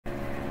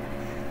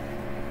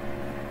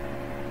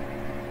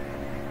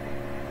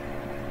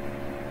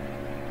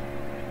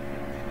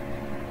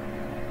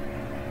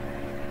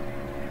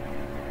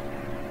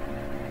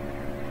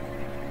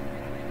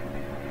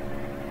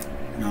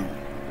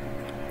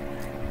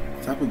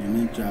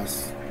Trigonometry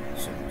has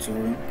some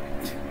theorem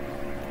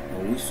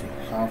or which you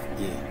have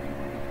here.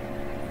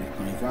 We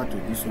can refer to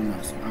this one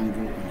as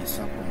angle on a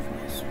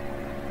circumference.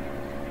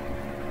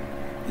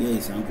 Here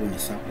is angle on a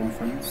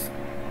circumference.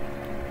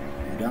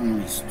 And that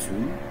one is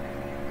 2.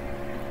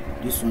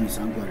 This one is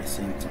angle at the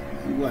center.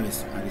 Angle at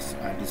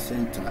the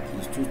center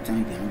is 2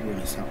 times the angle on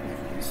the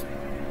circumference.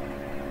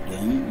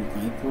 Then you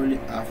can equally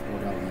have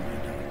other one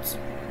like that.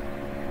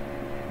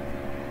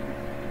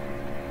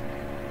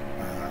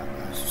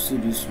 As you see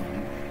this one,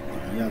 you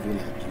can have it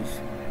like this.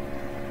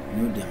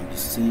 You know they are the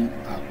same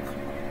arc.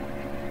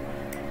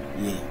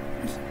 Yeah.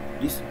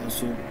 This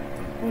also you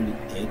can call it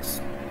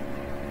x,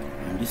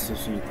 and this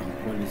also you can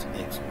call it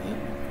x. Well,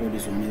 call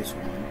this one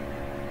s1,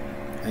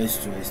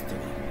 s2, s3.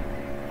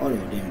 All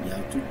of them, they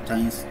are 2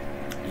 times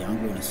the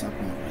angle on the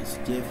circumference.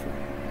 Therefore,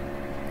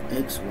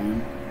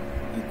 x1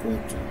 equal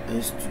to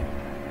s2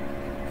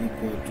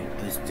 equal to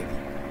s3.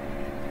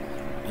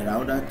 There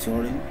are other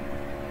theorems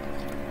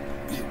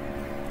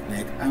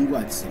like angle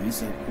at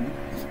semicircle.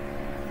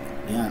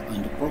 They are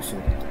on the course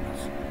of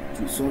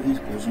solving this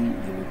question,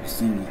 you will be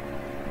seeing it.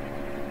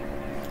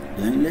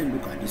 Then let's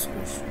look at this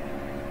question.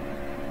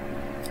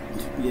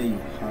 Here you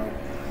have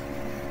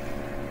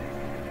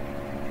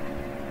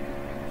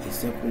a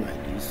circle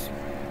like this.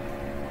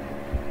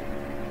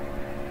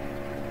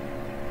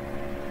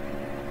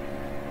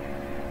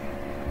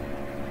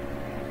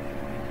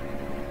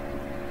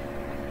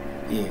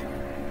 Here,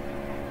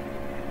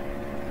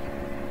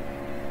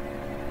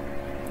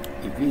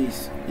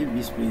 if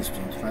this place is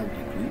 25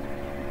 degrees,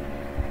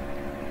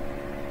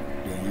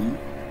 then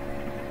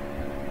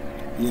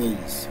here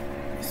is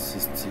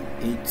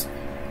 68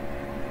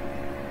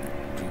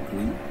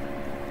 degrees.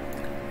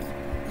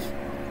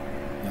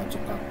 You have to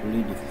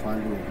calculate the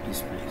value of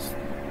this place.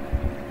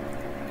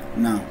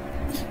 Now,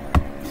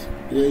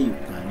 here you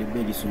can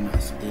label this one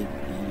as A, B,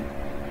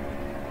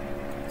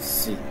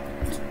 C.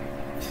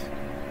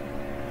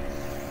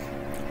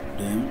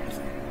 Then,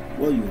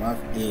 what you have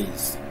here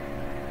is,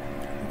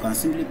 you can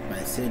simply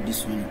bisect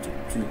this one into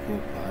 2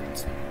 equal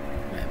parts,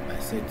 like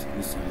bisect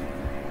this angle.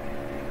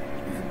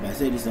 If you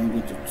bisect this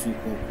angle into 2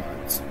 equal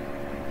parts,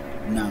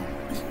 now,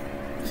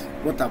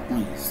 what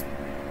happens is,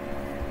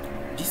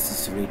 this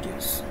is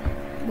radius.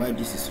 Why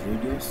this is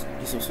radius?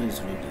 This also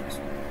is radius.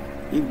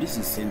 If this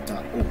is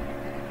center O,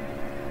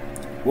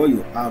 what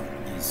you have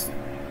is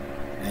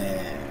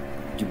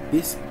the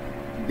base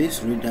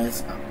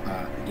radius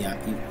they are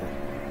equal.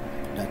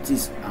 That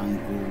is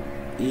angle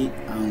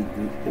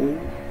O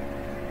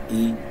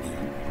AB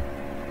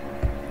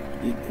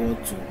equal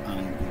to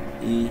angle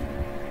ABO.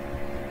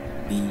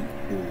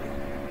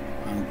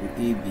 Angle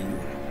ABO.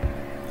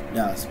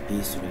 That's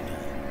base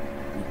radius.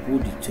 We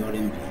put the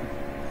theorem there.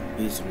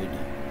 Base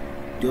radius.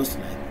 Just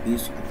like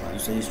base of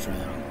isosceles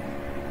triangle.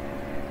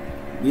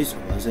 Base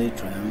of isosceles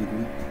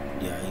triangle,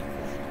 they are equal.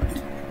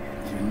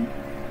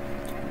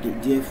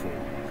 Therefore,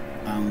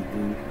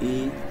 angle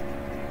ABO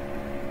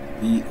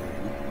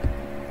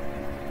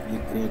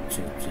equal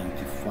to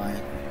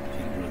 25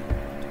 degrees.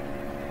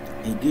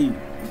 Again,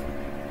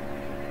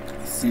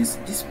 since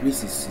this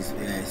place is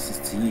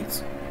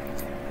 68,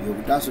 you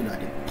will also that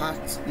the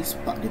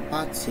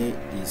part here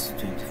is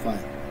 25.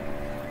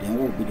 Then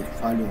what will be the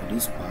value of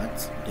this part?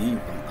 Then you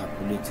can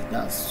calculate it.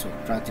 That's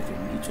subtracted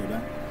from each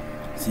other.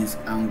 Since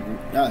angle,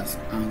 that's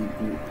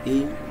angle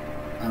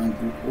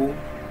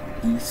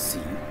OBC.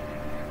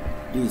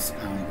 This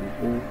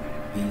angle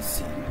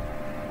OBC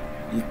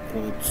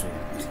equal to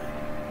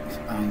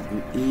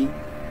angle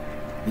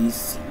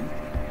ABC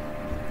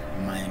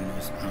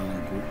minus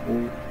angle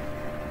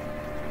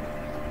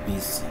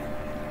OBC.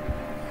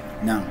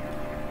 Now,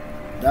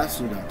 that's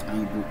so that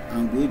angle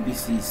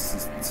ABC is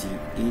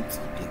 68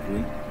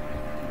 degrees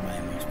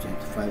minus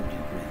 25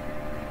 degrees,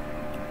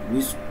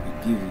 which will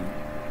give you,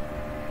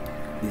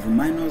 if you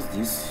minus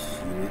this,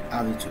 you will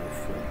have it to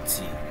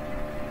 40.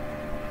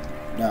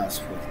 That's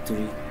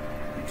 43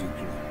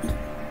 degrees.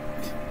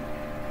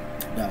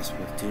 That's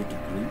 43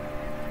 degrees.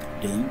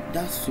 Then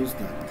that shows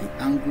that the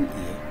angle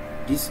here,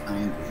 this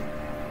angle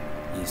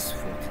is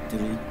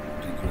 43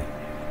 degrees.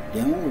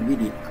 Then what will be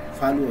the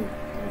value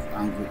of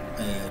angle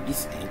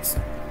this x?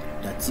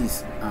 That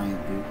is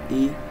angle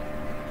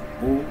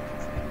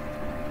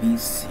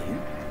AOBC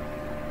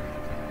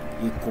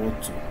equal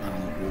to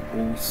angle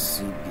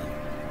OCB.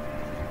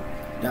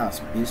 That's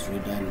base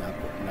radius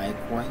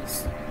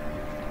likewise,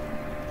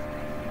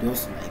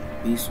 just like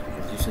base of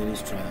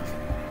isosceles triangle,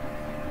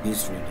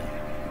 base radius.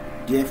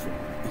 Therefore,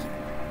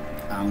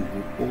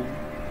 angle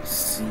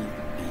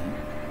OCB,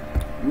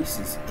 which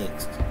is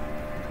x,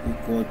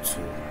 equal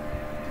to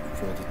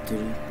 43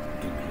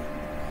 degrees.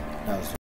 That's